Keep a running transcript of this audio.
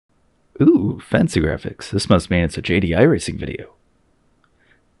Ooh, fancy graphics. This must mean it's a JDI racing video.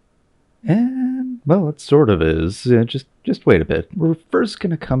 And, well, it sort of is. Just wait a bit. We're first going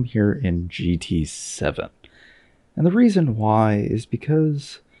to come here in GT7. And the reason why is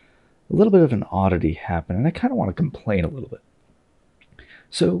because a little bit of an oddity happened, and I kind of want to complain a little bit.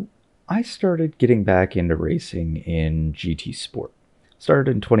 So, I started getting back into racing in GT Sport. Started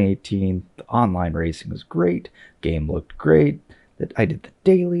in 2018. The online racing was great. Game looked great. I did the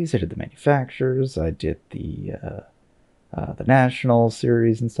dailies. I did the manufacturers. I did the national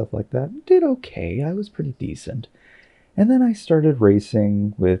series and stuff like that. Did okay. I was pretty decent. And then I started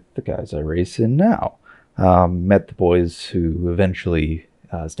racing with the guys I race in now. Met the boys who eventually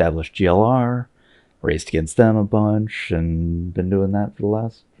established GLR. Raced against them a bunch, and been doing that for the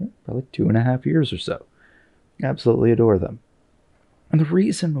last probably 2.5 years or so. Absolutely adore them. And the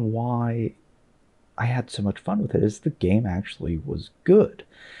reason why I had so much fun with it is the game actually was good.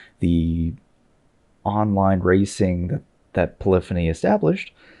 The online racing that Polyphony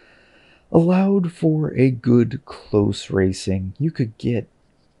established allowed for a good close racing. You could get,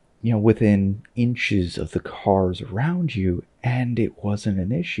 within inches of the cars around you, and it wasn't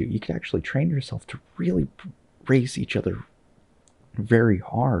an issue. You could actually train yourself to really race each other very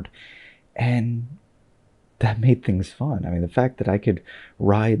hard, and that made things fun. I mean, the fact that I could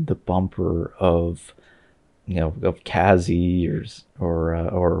ride the bumper of Kazi or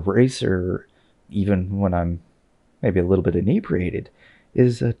a racer, even when I'm maybe a little bit inebriated,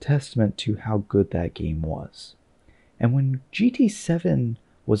 is a testament to how good that game was. And when GT7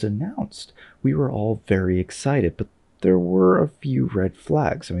 was announced, we were all very excited, but there were a few red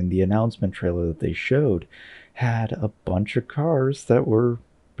flags. I mean, the announcement trailer that they showed had a bunch of cars that were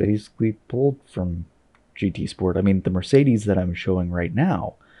basically pulled from GT Sport. I mean, the Mercedes that I'm showing right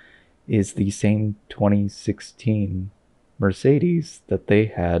now is the same 2016 Mercedes that they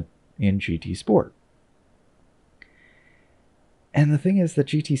had in GT Sport. And the thing is that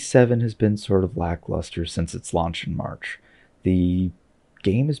GT7 has been sort of lackluster since its launch in March. The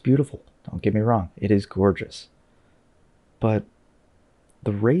game is beautiful, don't get me wrong, it is gorgeous. But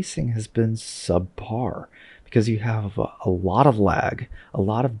the racing has been subpar because you have a lot of lag, a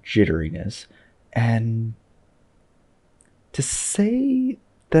lot of jitteriness, and to say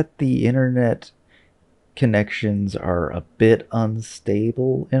that the internet connections are a bit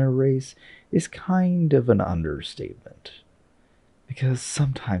unstable in a race is kind of an understatement. Because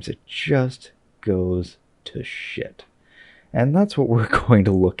sometimes it just goes to shit. And that's what we're going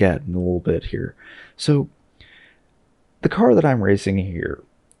to look at in a little bit here. So, the car that I'm racing here,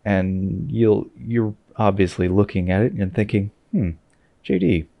 and you're obviously looking at it and thinking,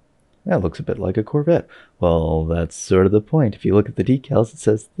 JD, that looks a bit like a Corvette. Well, that's sort of the point. If you look at the decals, it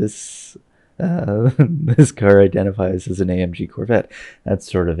says this this car identifies as an AMG Corvette.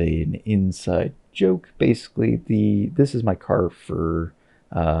 That's sort of an inside joke. Basically, this is my car for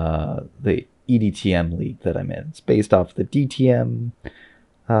the EDTM league that I'm in. It's based off the DTM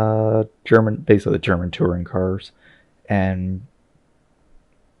basically the German touring cars. And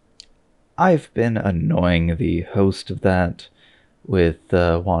I've been annoying the host of that with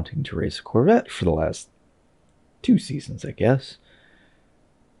wanting to race a Corvette for the last 2 seasons, I guess.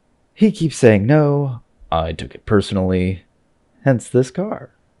 He keeps saying no. I took it personally. Hence this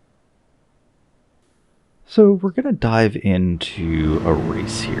car. So we're going to dive into a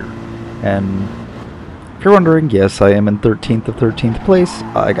race here. And if you're wondering, yes, I am in 13th of 13th place.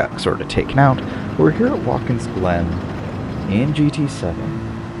 I got sort of taken out. We're here at Watkins Glen in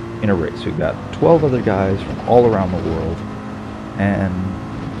GT7 in a race. We've got 12 other guys from all around the world. And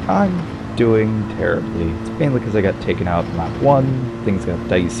I'm doing terribly. It's mainly because I got taken out in lap 1. Things got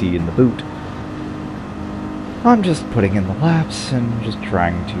dicey in the boot. I'm just putting in the laps and just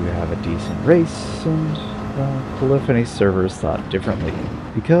trying to have a decent race, and Polyphony servers thought differently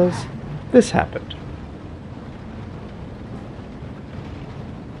because this happened.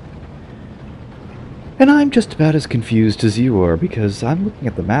 And I'm just about as confused as you are, because I'm looking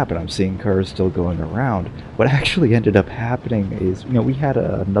at the map and I'm seeing cars still going around. What actually ended up happening is, we had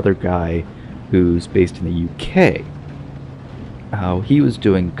another guy who's based in the UK. He was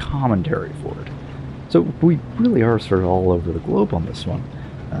doing commentary for it. So we really are sort of all over the globe on this one.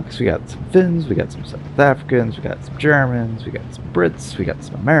 Because we got some Finns, we got some South Africans, we got some Germans, we got some Brits, we got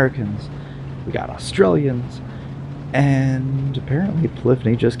some Americans, we got Australians. And apparently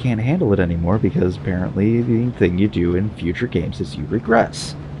Polyphony just can't handle it anymore, because apparently the thing you do in future games is you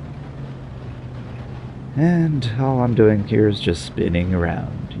regress. And all I'm doing here is just spinning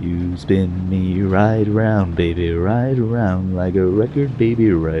around. You spin me right around, baby, right around, like a record,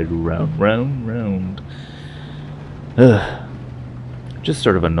 baby, right around, round, round. Ugh. just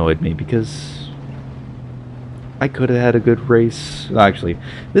sort of annoyed me because I could have had a good race. Actually,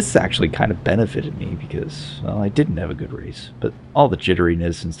 this actually kind of benefited me because, well, I didn't have a good race. But all the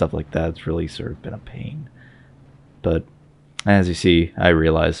jitteriness and stuff like that's really sort of been a pain. But as you see, I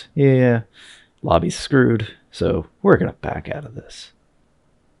realize, yeah, lobby's screwed, so we're going to back out of this.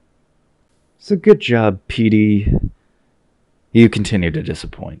 So good job, PD. You continue to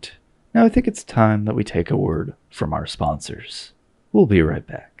disappoint. Now I think it's time that we take a word from our sponsors. We'll be right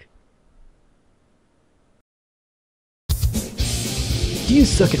back. Do you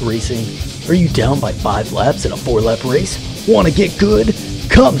suck at racing? Are you down by 5 laps in a 4-lap race? Want to get good?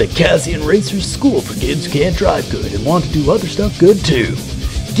 Come to Cassian Racer's School for Kids Who Can't Drive Good and want to do other stuff good too.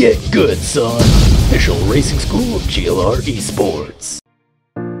 Get good, son. Official racing school of GLR Esports.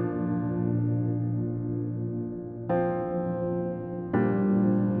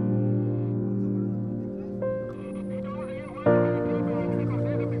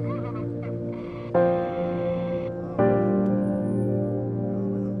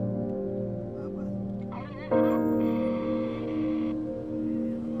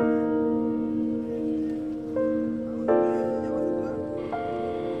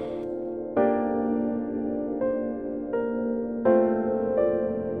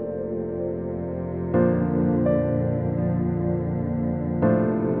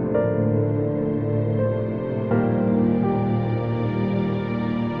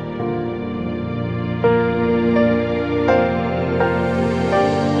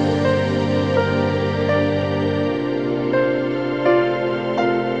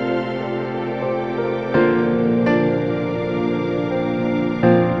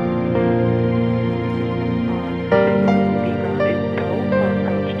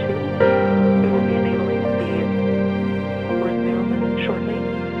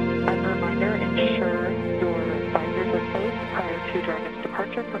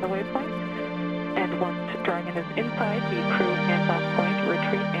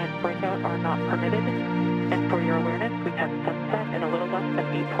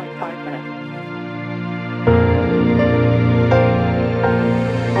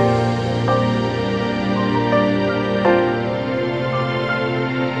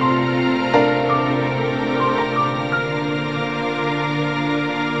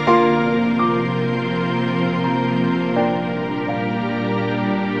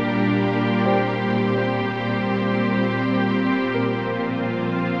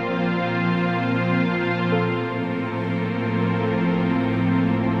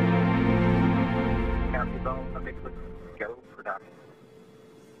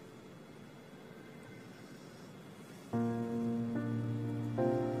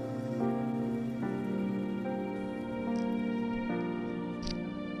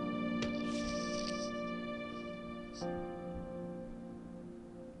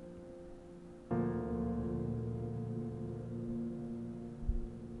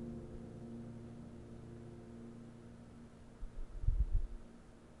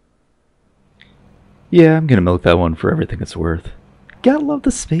 Yeah, I'm gonna milk that one for everything it's worth. Gotta love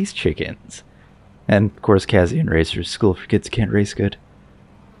the space chickens. And, of course, Cassian Racer's School for Kids Who Can't Race Good.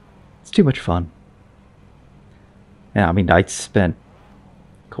 It's too much fun. Yeah, I mean, I spent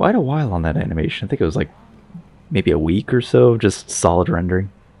quite a while on that animation. I think it was like maybe a week or so, just solid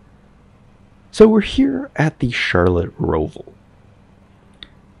rendering. So we're here at the Charlotte Roval.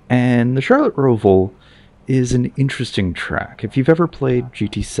 And the Charlotte Roval is an interesting track. If you've ever played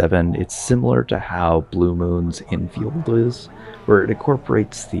GT7, it's similar to how Blue Moon's infield is, where it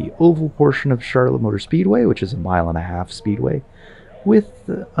incorporates the oval portion of Charlotte Motor Speedway, which is a 1.5-mile speedway, with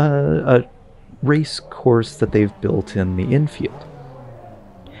a race course that they've built in the infield.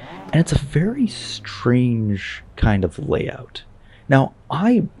 And it's a very strange kind of layout. Now,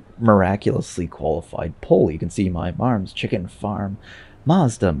 I miraculously qualified pole. You can see my Marm's Chicken Farm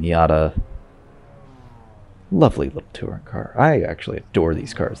Mazda Miata. Lovely little touring car. I actually adore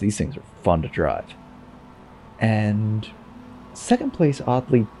these cars. These things are fun to drive. And second place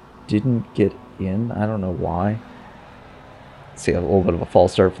oddly didn't get in. I don't know why. See a little bit of a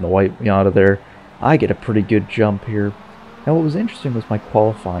false start from the white Miata there. I get a pretty good jump here. Now what was interesting was my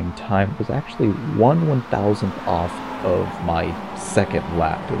qualifying time was actually 1/1000th off of my second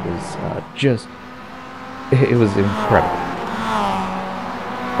lap. It was it was incredible.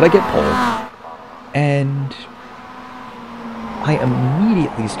 But I get pole. And I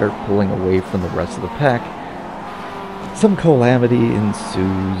immediately start pulling away from the rest of the pack. Some calamity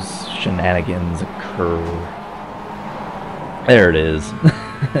ensues, shenanigans occur. There it is.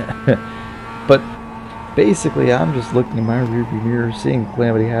 But basically, I'm just looking in my rearview mirror, seeing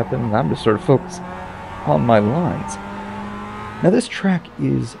calamity happen, and I'm just sort of focused on my lines. Now this track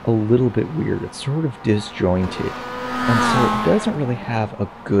is a little bit weird. It's sort of disjointed, and so it doesn't really have a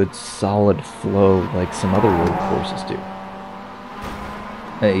good solid flow like some other road courses do.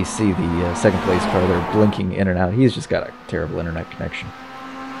 You see the second place car there blinking in and out. He's just got a terrible internet connection.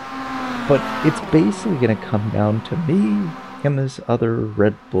 But it's basically going to come down to me and this other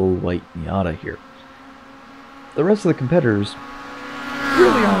Red Bull white Miata here. The rest of the competitors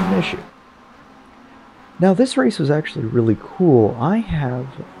really aren't an issue. Now this race was actually really cool. I have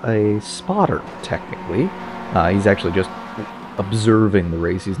a spotter, technically. He's actually just observing the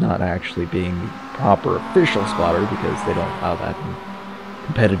race. He's not actually being the proper official spotter because they don't allow that in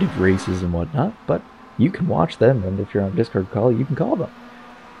competitive races and whatnot, but you can watch them, and if you're on a Discord call, you can call them.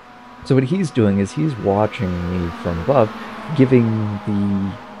 So what he's doing is he's watching me from above, giving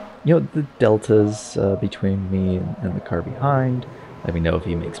the deltas between me and the car behind. Let me know if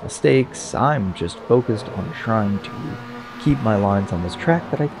he makes mistakes. I'm just focused on trying to keep my lines on this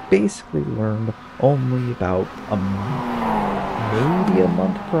track that I basically learned only about maybe a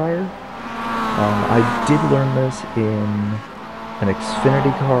month prior. I did learn this in an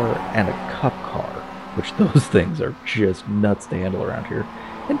Xfinity car and a Cup car, which those things are just nuts to handle around here.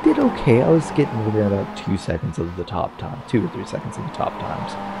 And did okay. I was getting within about 2 seconds of the top time, 2 or 3 seconds of the top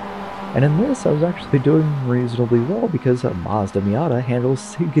times. And in this, I was actually doing reasonably well because a Mazda Miata handles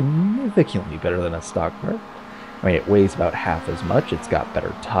significantly better than a stock car. I mean, it weighs about half as much, it's got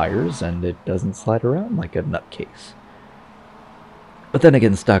better tires, and it doesn't slide around like a nutcase. But then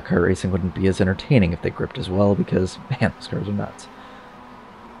again, stock car racing wouldn't be as entertaining if they gripped as well because, man, those cars are nuts.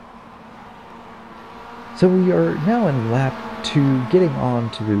 So we are now in lap 2, getting on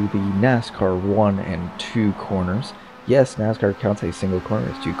to the NASCAR 1 and 2 corners. Yes, NASCAR counts a single corner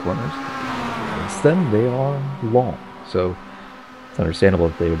as 2 corners. Against them, they are long, so it's understandable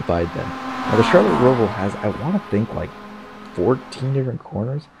if they would divide them. Now, the Charlotte Roval has, I want to think, like 14 different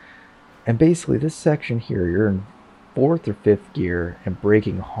corners. And basically, this section here, you're in 4th or 5th gear and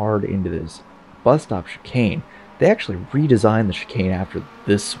braking hard into this bus stop chicane. They actually redesigned the chicane after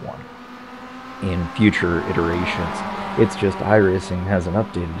this one in future iterations. It's just iRacing hasn't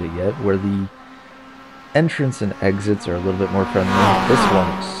updated it yet, where the entrance and exits are a little bit more friendly. This one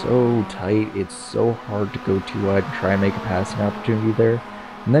is so tight, it's so hard to go too wide and try and make a passing opportunity there.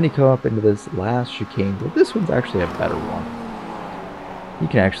 And then you come up into this last chicane, but this one's actually a better one. You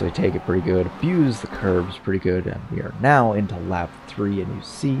can actually take it pretty good, abuse the curves pretty good, and we are now into lap 3, and you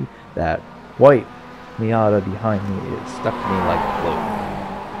see that white Miata behind me is stuck to me like a glue.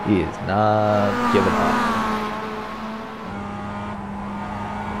 He is not giving up.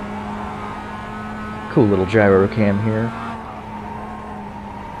 Cool little gyro cam here.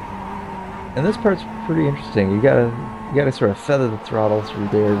 And this part's pretty interesting. You gotta sort of feather the throttle through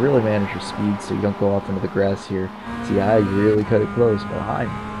there, really manage your speed so you don't go off into the grass here. See, I really cut it close, but I'm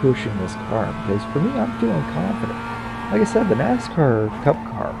pushing this car because for me, I'm feeling confident. Like I said, the NASCAR Cup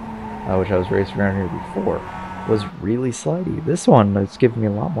car, which I was racing around here before, was really slidey. This one is giving me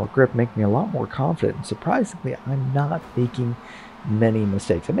a lot more grip, making me a lot more confident, and surprisingly, I'm not making many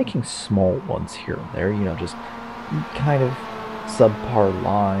mistakes. I'm making small ones here and there, just kind of subpar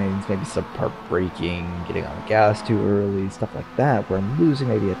lines, maybe subpar braking, getting on the gas too early, stuff like that, where I'm losing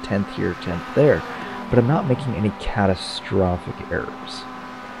maybe a 10th here, 10th there, but I'm not making any catastrophic errors.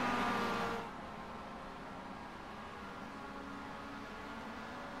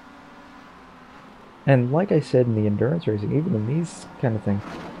 And like I said in the endurance racing, even in these kind of things,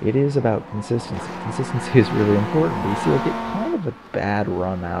 it is about consistency. Consistency is really important. You see, I get kind of a bad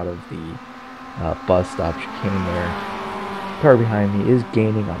run out of the bus stop chicane there. The car behind me is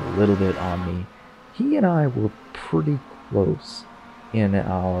gaining a little bit on me. He and I were pretty close in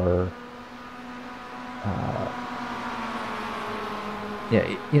our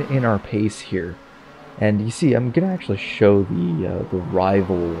in our pace here. And you see, I'm gonna actually show the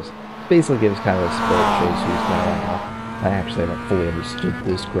rivals. Basically gives kind of a split, shows who's going on. I actually haven't fully understood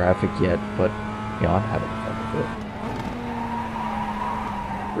this graphic yet, but I'm having fun with it.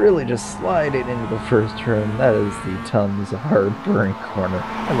 Really just slide it into the first turn. That is the Tums Hard-Burn Corner.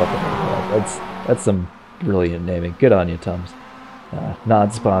 I love the name of that. That's some brilliant naming. Good on you, Tums.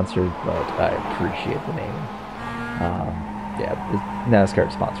 Not sponsored, but I appreciate the naming. Yeah, NASCAR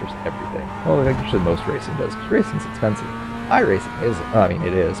sponsors everything. Well, actually most racing does, because racing's expensive. iRacing is,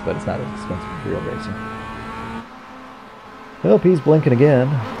 it is, but it's not as expensive as real racing. Well, he's blinking again.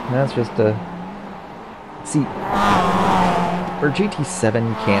 That's just a... See, where GT7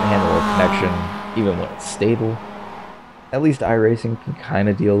 can't handle a connection, even when it's stable, at least iRacing can kind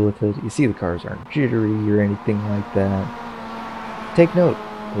of deal with it. You see the cars aren't jittery or anything like that. Take note,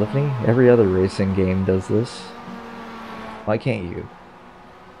 Liffney, every other racing game does this. Why can't you?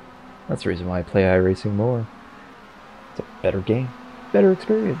 That's the reason why I play iRacing more. It's a better game, better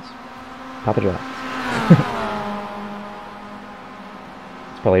experience. Papa John's.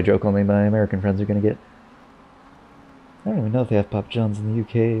 It's probably a joke only my American friends are gonna get. I don't even know if they have Papa John's in the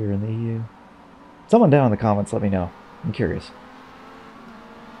UK or in the EU. Someone down in the comments, let me know. I'm curious.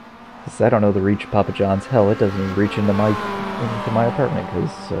 I don't know the reach of Papa John's. Hell, it doesn't even reach into my apartment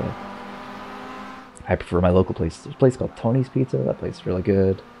because I prefer my local place. There's a place called Tony's Pizza. That place is really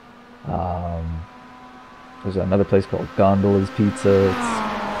good. There's another place called Gondola's Pizza.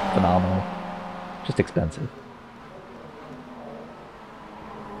 It's phenomenal. Just expensive.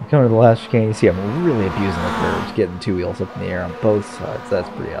 Coming to the last chicane, you see I'm really abusing the curves, getting two wheels up in the air on both sides. That's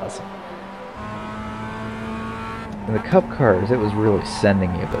pretty awesome. In the Cup cars, it was really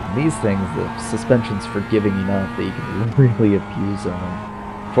sending you, but in these things, the suspension's forgiving enough that you can really abuse them.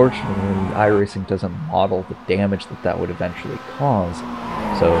 Fortunately, iRacing doesn't model the damage that would eventually cause,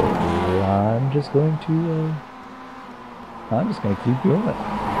 so I'm just going to keep doing it.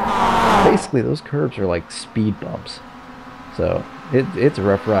 Basically, those curves are like speed bumps, so it's a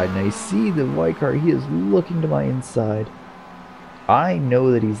rough ride. Now you see the white car; he is looking to my inside. I know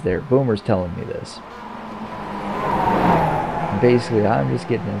that he's there. Boomer's telling me this. Basically, I'm just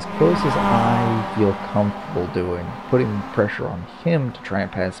getting as close as I feel comfortable doing, putting pressure on him to try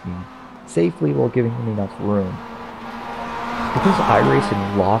and pass me safely while giving him enough room. Because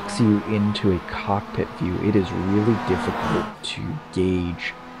iRacing locks you into a cockpit view, it is really difficult to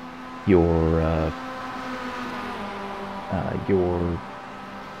gauge your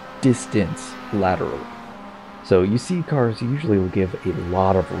distance laterally. So you see cars usually will give a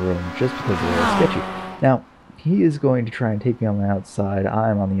lot of room just because they're a little sketchy. Now, he is going to try and take me on the outside.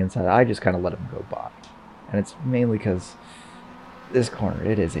 I'm on the inside. I just kind of let him go by. And it's mainly because this corner,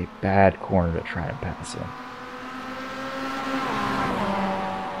 it is a bad corner to try and pass him.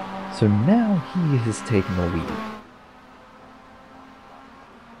 So now he has taken the lead.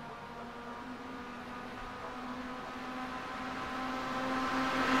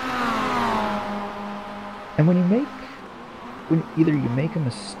 And when either you make a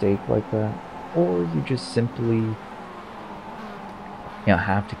mistake like that, or you just simply,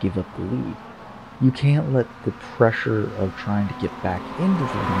 have to give up the lead. You can't let the pressure of trying to get back into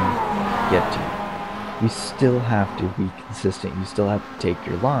the lead get to you. You still have to be consistent. You still have to take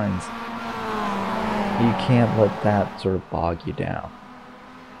your lines. You can't let that sort of bog you down.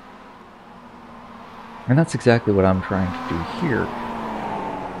 And that's exactly what I'm trying to do here.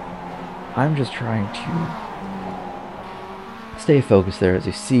 I'm just trying to stay focused there. As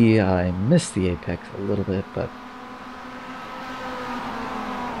you see, I missed the apex a little bit, but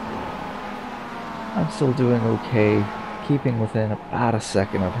I'm still doing okay, keeping within about a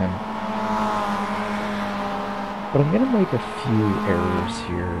second of him. But I'm going to make a few errors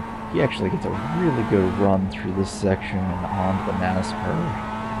here. He actually gets a really good run through this section and onto the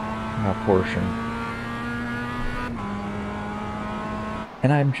NASCAR portion.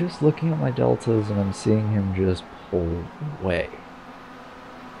 And I'm just looking at my deltas and I'm seeing him just pull away.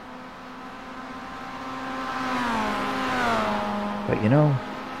 But you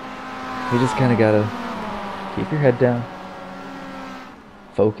just kind of gotta keep your head down,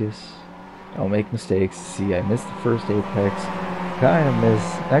 focus, don't make mistakes. See, I missed the first apex, kind of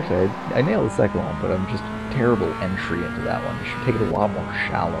missed, actually I nailed the second one, but I'm just terrible entry into that one. You should take it a lot more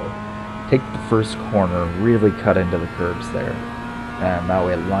shallow. Take the first corner, really cut into the curbs there. And that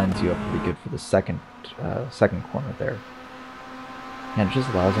way it lines you up pretty good for the second corner there. And it just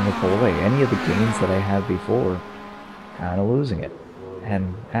allows him to pull away. Any of the gains that I had before, kind of losing it.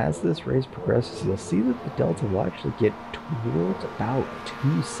 And as this race progresses, you'll see that the delta will actually get towards about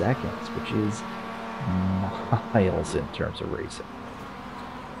 2 seconds, which is miles in terms of racing.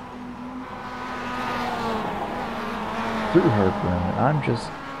 Through heartburn,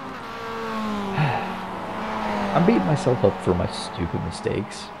 I'm beating myself up for my stupid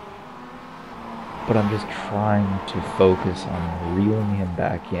mistakes, but I'm just trying to focus on reeling him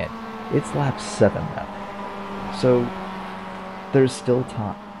back in. It's lap 7 now, so there's still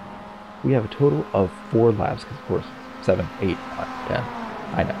time. We have a total of 4 laps, because of course 7, 8, 9, 10,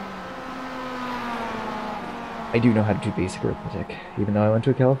 I know. I do know how to do basic arithmetic, even though I went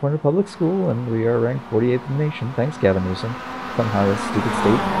to a California public school and we are ranked 48th in the nation, thanks Gavin Newsom. Somehow this stupid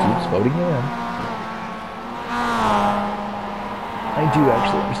state keeps voting you in. I do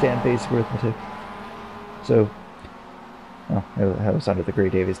actually understand basic arithmetic. So, well, I was under the Gray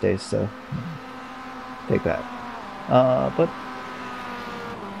Davies days, so take that. But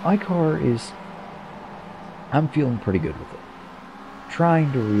my car is, I'm feeling pretty good with it.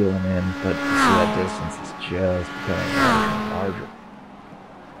 trying to reel him in, but see, that distance is just becoming larger and larger.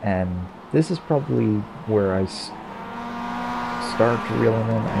 And this is probably where I start to reel him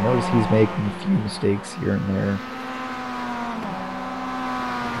in. I notice he's making a few mistakes here and there.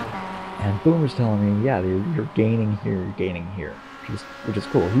 And Boomer's telling me, yeah, you're gaining here, you're gaining here, which is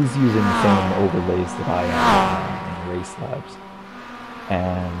cool. He's using the same overlays that I am in race labs.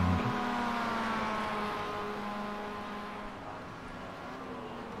 And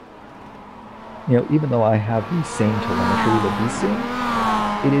you know, even though I have the same telemetry that he's seeing,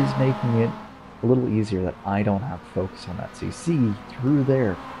 it is making it a little easier that I don't have to focus on that. So you see, through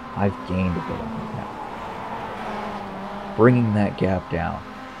there, I've gained a bit on it now. Bringing that gap down.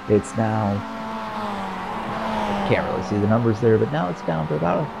 It's now, I can't really see the numbers there, but now it's down to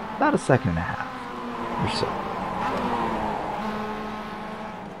about a second and a half or so.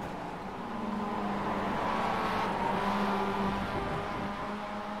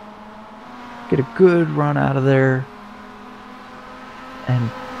 Get a good run out of there, and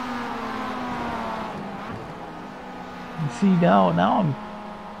you see now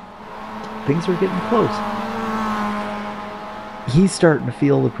things are getting close. He's starting to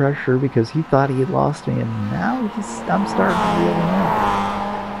feel the pressure because he thought he had lost me, and now I'm starting to reel him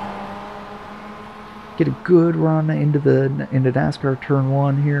in. Get a good run into NASCAR turn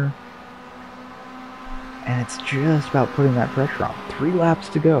 1 here. And it's just about putting that pressure on. 3 laps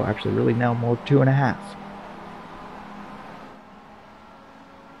to go. Actually, really now more 2.5.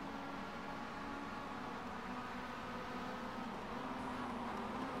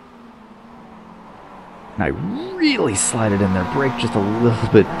 And I really slided in there. Brake just a little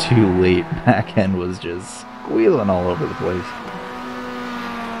bit too late. Back end was just squealing all over the place.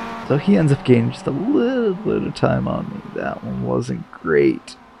 So he ends up gaining just a little bit of time on me. That one wasn't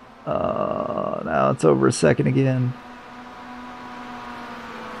great. Now it's over a second again.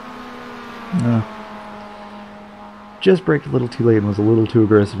 Just braked a little too late and was a little too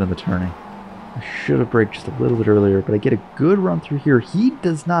aggressive in the turning. I should have braked just a little bit earlier, but I get a good run through here. He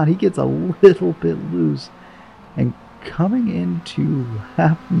does not. He gets a little bit loose. And coming into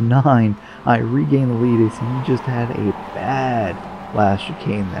lap 9, I regain the lead as he just had a bad last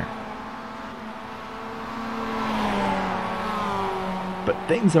chicane there. But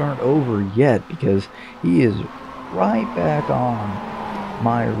things aren't over yet because he is right back on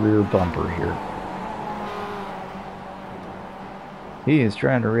my rear bumper here. He is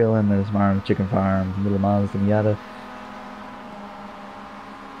trying to reel in this Marm Chicken Farm, Little Mazda Miata.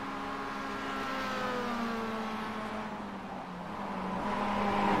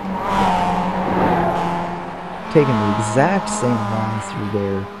 Taking the exact same lines through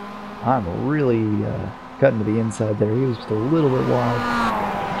there. I'm really cutting to the inside there. He was just a little bit wide.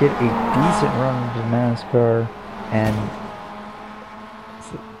 Get a decent run into NASCAR, and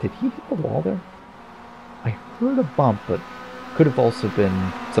did he hit the wall there? I heard a bump, but could have also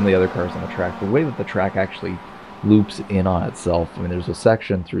been some of the other cars on the track. The way that the track actually loops in on itself. I mean, there's a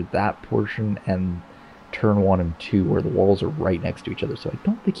section through that portion and turn 1 and 2 where the walls are right next to each other. So I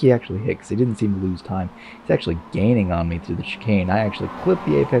don't think he actually hit because he didn't seem to lose time. He's actually gaining on me through the chicane. I actually clip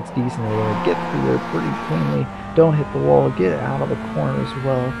the apex decently there, get through there pretty cleanly, don't hit the wall, get out of the corner as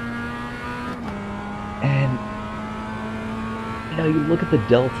well. And, you know, you look at the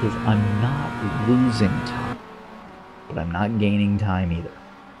deltas, I'm not losing time, but I'm not gaining time either.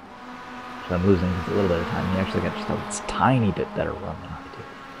 So I'm losing just a little bit of time. He actually got just a tiny bit better run than I did.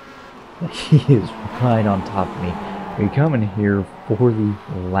 He is right on top of me. We come in here for the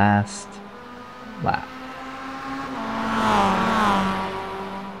last lap.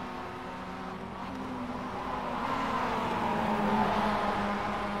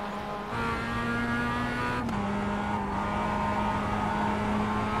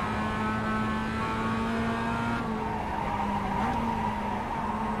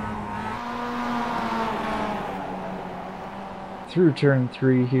 Through turn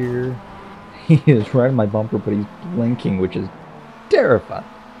 3 here. He is right on my bumper, but he's blinking, which is terrifying.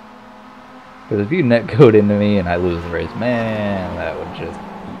 Because if you netcode into me and I lose the race, man, that would just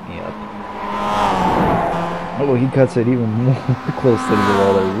eat me up. Oh, he cuts it even more closely to the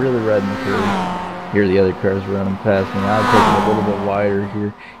wall. They're really red in the curve. Here the other cars running past me. I'm taking a little bit wider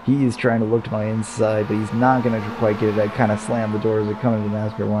here. He is trying to look to my inside, but he's not going to quite get it. I kind of slammed the doors that come into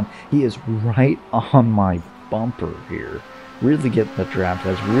NASCAR 1. He is right on my bumper here. Really getting the draft.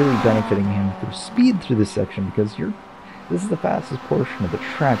 That's really benefiting him through speed through this section because this is the fastest portion of the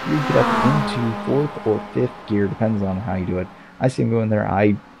track. You get up into 4th or 5th gear, depends on how you do it. I see him going there.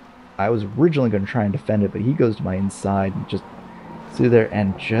 I was originally going to try and defend it, but he goes to my inside and just through there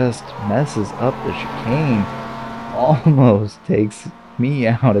and just messes up the chicane. Almost takes me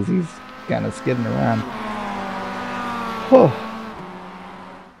out as he's kind of skidding around. Oh.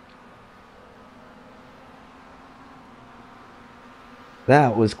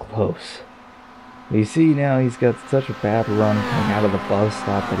 That was close. You see now he's got such a bad run coming out of the bus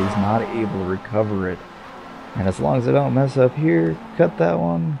stop that he's not able to recover it. And as long as I don't mess up here, cut that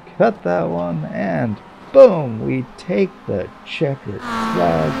one, and boom! We take the checkered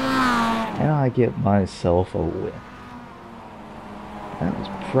flag, and I get myself a win. That was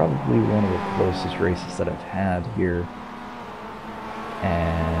probably one of the closest races that I've had here.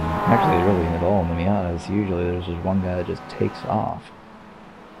 And actually really at all in the Miatas. Usually there's just one guy that just takes off.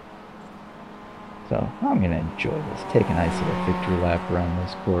 So I'm going to enjoy this. Take a nice little victory lap around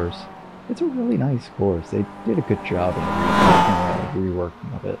this course. It's a really nice course. They did a good job in the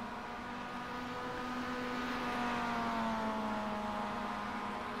reworking of it.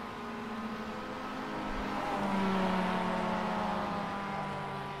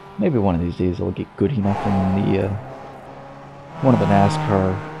 Maybe one of these days I'll get good enough in the one of the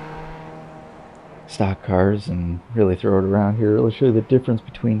NASCAR stock cars and really throw it around here. It'll show you the difference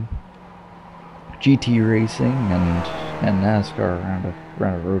between GT racing and NASCAR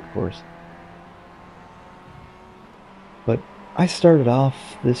around a road course. But I started off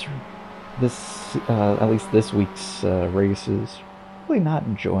this at least this week's races really not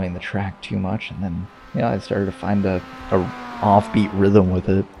enjoying the track too much, and then I started to find a offbeat rhythm with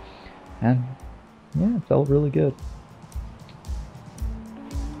it, and yeah, it felt really good.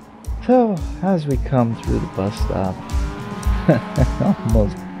 So as we come through the bus stop,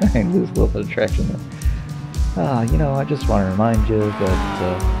 almost I lose a little bit of traction there. I just want to remind you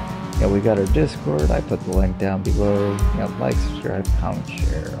that we got our Discord. I put the link down below. Like, subscribe, comment,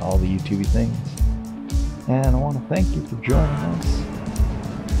 share, all the YouTube things. And I want to thank you for joining us.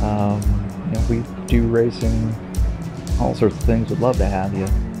 We do racing, all sorts of things. Would love to have you.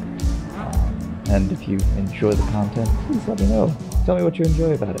 And if you enjoy the content, please let me know. Tell me what you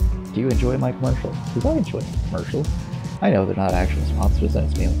enjoy about it. Do you enjoy my commercials? Because I enjoy commercials. I know they're not actual sponsors, and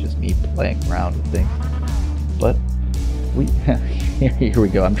it's mainly just me playing around with things. But here we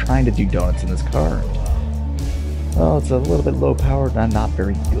go. I'm trying to do donuts in this car. Well, it's a little bit low powered and not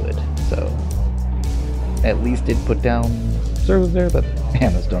very good. So at least did put down servos there, but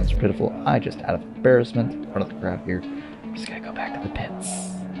man, those donuts are pitiful. I just, out of embarrassment, in front of the crowd here, I'm just gonna go back to the pits.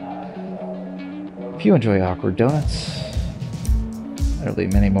 If you enjoy awkward donuts, there'll be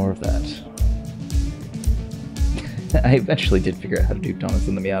many more of that. I eventually did figure out how to do donuts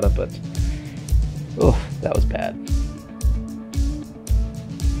in the Miata, but oh, that was bad.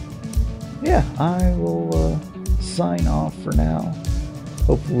 Yeah, I will sign off for now.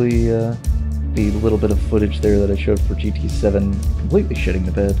 Hopefully the little bit of footage there that I showed for GT7 completely shitting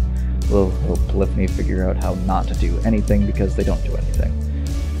the bed will let me figure out how not to do anything, because they don't do anything.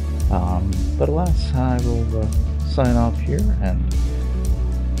 But alas, I will sign off here, and